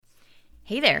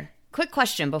Hey there, quick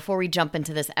question before we jump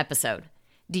into this episode.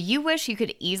 Do you wish you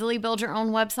could easily build your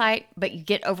own website, but you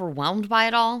get overwhelmed by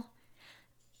it all?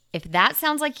 If that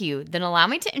sounds like you, then allow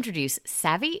me to introduce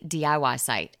Savvy DIY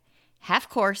Site. Half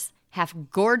course, half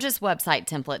gorgeous website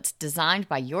templates designed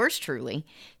by yours truly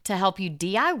to help you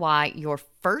DIY your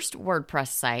first WordPress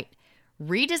site,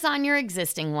 redesign your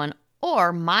existing one,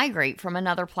 or migrate from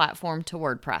another platform to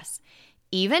WordPress,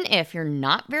 even if you're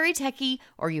not very techie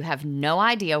or you have no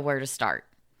idea where to start.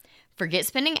 Forget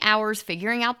spending hours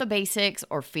figuring out the basics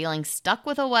or feeling stuck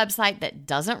with a website that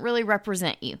doesn't really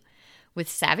represent you. With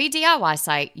Savvy DIY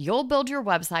Site, you'll build your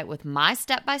website with my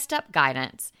step-by-step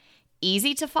guidance,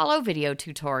 easy-to-follow video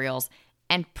tutorials,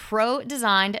 and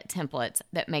pro-designed templates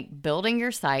that make building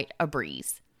your site a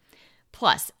breeze.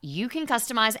 Plus, you can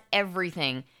customize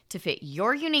everything to fit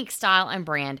your unique style and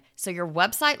brand so your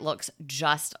website looks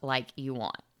just like you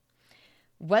want.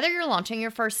 Whether you're launching your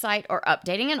first site or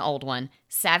updating an old one,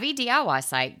 Savvy DIY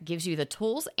Site gives you the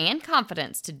tools and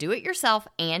confidence to do it yourself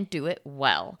and do it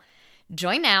well.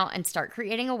 Join now and start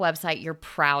creating a website you're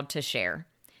proud to share.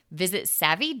 Visit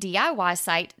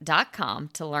savvydiysite.com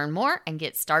to learn more and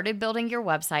get started building your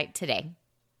website today.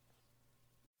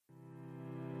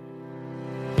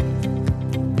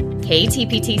 Hey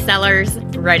TPT sellers,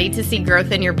 ready to see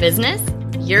growth in your business?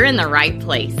 You're in the right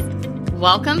place.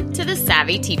 Welcome to the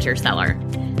Savvy Teacher Seller.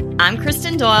 I'm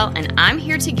Kristen Doyle, and I'm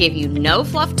here to give you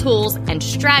no-fluff tools and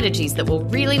strategies that will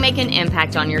really make an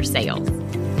impact on your sales.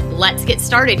 Let's get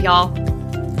started, y'all.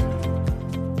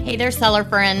 Hey there, seller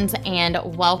friends, and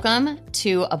welcome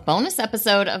to a bonus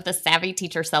episode of the Savvy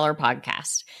Teacher Seller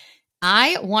podcast.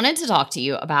 I wanted to talk to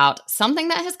you about something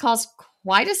that has caused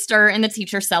quite a stir in the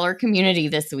teacher seller community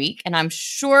this week, and I'm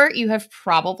sure you have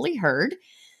probably heard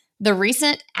the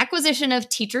recent acquisition of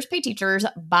Teachers Pay Teachers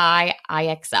by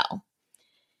IXL.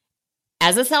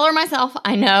 As a seller myself,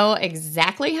 I know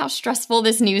exactly how stressful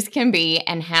this news can be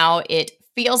and how it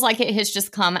feels like it has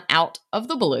just come out of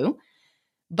the blue.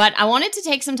 But I wanted to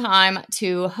take some time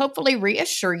to hopefully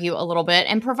reassure you a little bit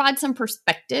and provide some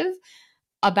perspective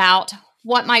about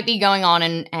what might be going on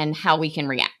and how we can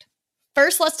react.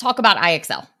 First, let's talk about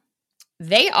IXL.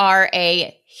 They are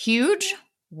a huge,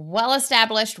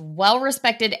 well-established,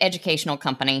 well-respected educational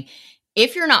company.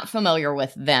 If you're not familiar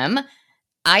with them,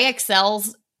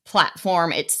 IXL's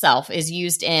platform itself is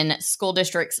used in school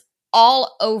districts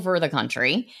all over the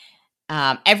country.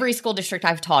 Every school district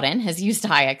I've taught in has used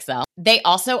IXL. They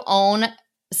also own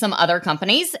some other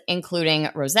companies, including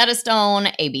Rosetta Stone,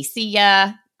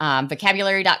 ABC,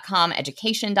 vocabulary.com,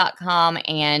 education.com,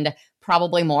 and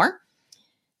probably more.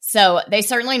 So they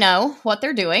certainly know what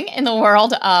they're doing in the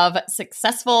world of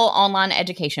successful online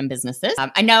education businesses.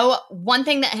 I know one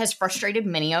thing that has frustrated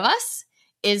many of us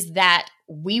is that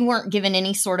we weren't given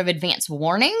any sort of advance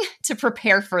warning to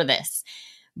prepare for this.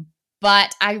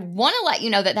 But I want to let you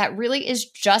know that that really is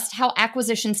just how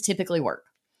acquisitions typically work.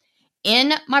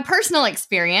 In my personal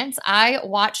experience, I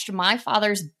watched my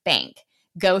father's bank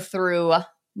go through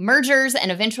mergers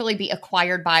and eventually be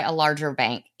acquired by a larger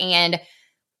bank. And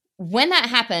when that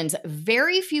happens,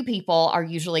 very few people are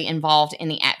usually involved in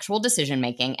the actual decision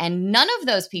making, and none of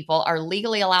those people are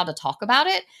legally allowed to talk about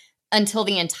it until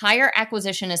the entire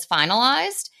acquisition is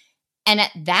finalized. And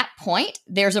at that point,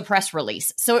 there's a press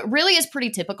release. So it really is pretty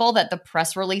typical that the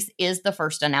press release is the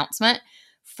first announcement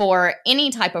for any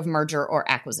type of merger or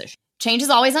acquisition. Change is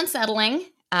always unsettling.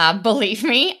 Believe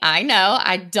me, I know.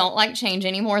 I don't like change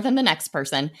any more than the next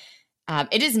person.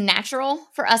 It is natural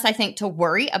for us, I think, to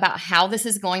worry about how this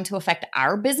is going to affect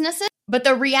our businesses. But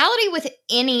the reality with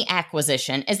any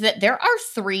acquisition is that there are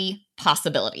three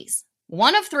possibilities.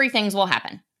 One of three things will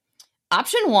happen.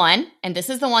 Option one, and this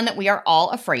is the one that we are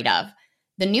all afraid of,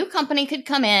 the new company could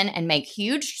come in and make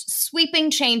huge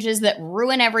sweeping changes that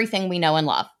ruin everything we know and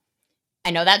love.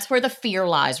 I know that's where the fear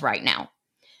lies right now.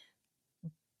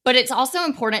 But it's also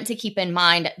important to keep in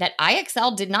mind that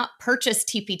IXL did not purchase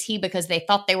TPT because they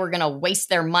thought they were going to waste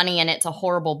their money and it's a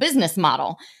horrible business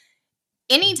model.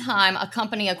 Anytime a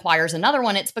company acquires another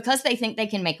one, it's because they think they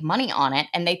can make money on it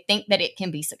and they think that it can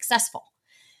be successful.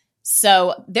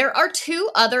 So there are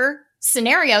two other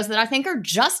scenarios that I think are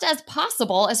just as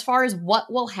possible as far as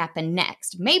what will happen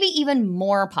next, maybe even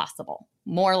more possible,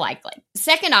 more likely.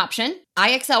 Second option,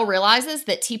 IXL realizes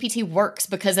that TPT works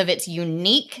because of its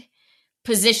unique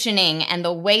positioning and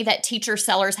the way that teacher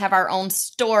sellers have our own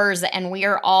stores and we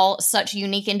are all such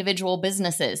unique individual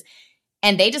businesses,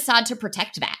 and they decide to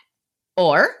protect that.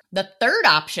 Or the third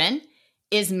option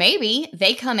is maybe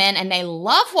they come in and they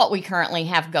love what we currently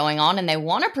have going on and they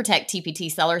want to protect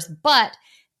TPT sellers, but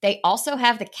they also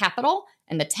have the capital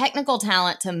and the technical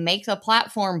talent to make the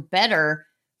platform better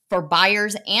for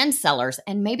buyers and sellers,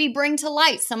 and maybe bring to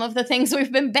light some of the things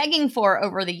we've been begging for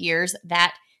over the years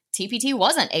that TPT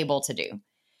wasn't able to do.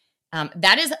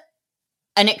 That is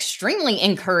an extremely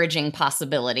encouraging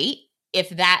possibility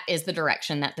if that is the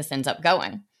direction that this ends up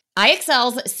going.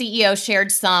 IXL's CEO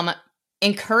shared some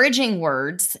encouraging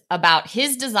words about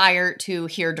his desire to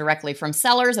hear directly from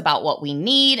sellers about what we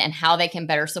need and how they can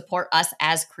better support us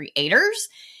as creators.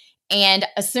 And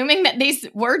assuming that these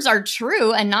words are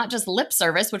true and not just lip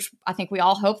service, which I think we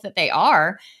all hope that they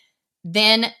are,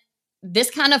 then this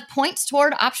kind of points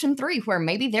toward option 3, where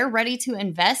maybe they're ready to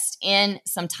invest in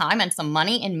some time and some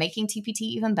money in making TPT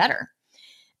even better.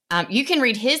 You can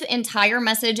read his entire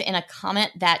message in a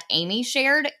comment that Amy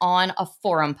shared on a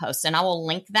forum post, and I will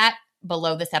link that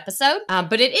below this episode.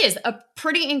 But it is a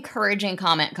pretty encouraging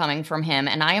comment coming from him,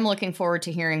 and I am looking forward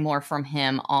to hearing more from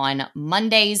him on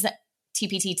Monday's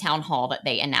TPT Town Hall that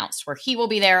they announced, where he will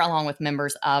be there along with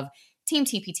members of Team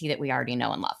TPT that we already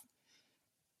know and love.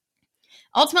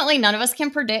 Ultimately, none of us can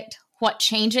predict what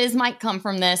changes might come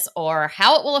from this or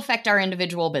how it will affect our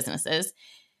individual businesses.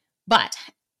 But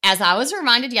as I was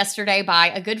reminded yesterday by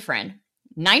a good friend,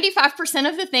 95%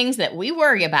 of the things that we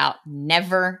worry about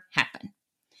never happen.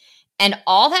 And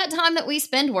all that time that we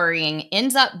spend worrying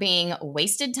ends up being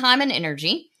wasted time and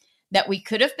energy that we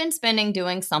could have been spending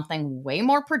doing something way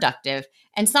more productive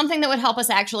and something that would help us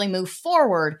actually move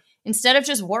forward instead of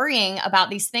just worrying about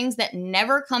these things that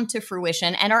never come to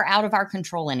fruition and are out of our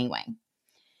control anyway.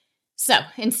 So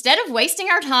instead of wasting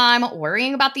our time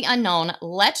worrying about the unknown,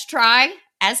 let's try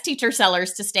as teacher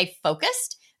sellers to stay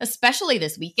focused, especially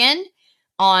this weekend,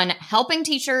 on helping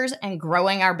teachers and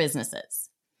growing our businesses.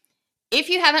 If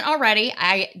you haven't already,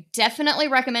 I definitely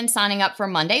recommend signing up for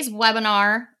Monday's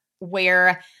webinar,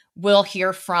 where we'll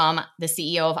hear from the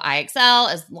CEO of IXL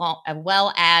as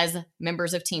well as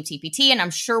members of Team TPT, and I'm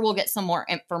sure we'll get some more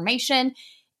information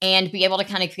and be able to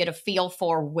kind of get a feel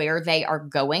for where they are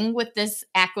going with this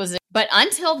acquisition. But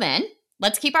until then,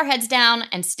 let's keep our heads down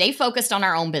and stay focused on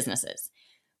our own businesses.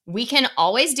 We can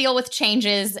always deal with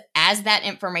changes as that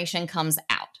information comes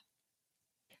out.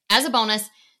 As a bonus,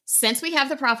 since we have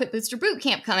the Profit Booster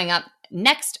Bootcamp coming up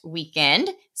next weekend,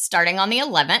 starting on the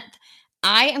 11th,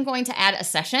 I am going to add a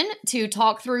session to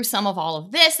talk through some of all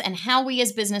of this and how we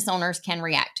as business owners can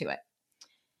react to it.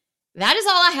 That is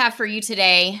all I have for you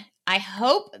today. I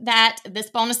hope that this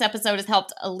bonus episode has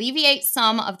helped alleviate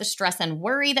some of the stress and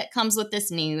worry that comes with this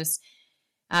news.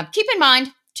 Keep in mind,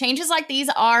 changes like these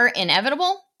are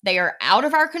inevitable. They are out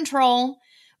of our control,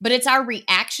 but it's our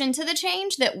reaction to the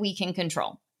change that we can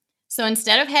control. So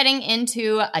instead of heading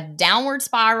into a downward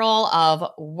spiral of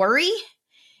worry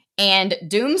and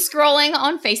doom scrolling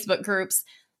on Facebook groups,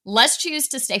 let's choose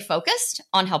to stay focused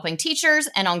on helping teachers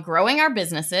and on growing our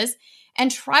businesses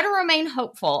and try to remain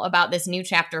hopeful about this new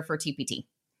chapter for TPT.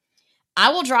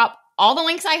 I will drop all the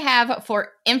links I have for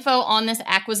info on this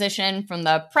acquisition, from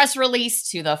the press release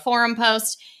to the forum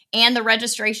post and the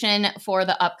registration for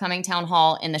the upcoming town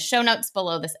hall, in the show notes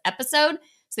below this episode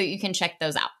so you can check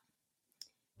those out.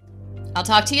 I'll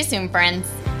talk to you soon, friends.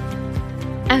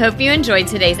 I hope you enjoyed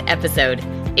today's episode.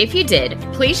 If you did,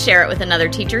 please share it with another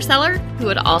teacher seller who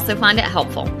would also find it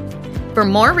helpful. For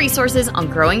more resources on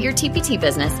growing your TPT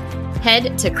business,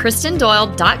 head to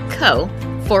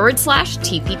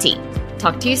kristendoyle.co/TPT.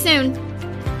 Talk to you soon.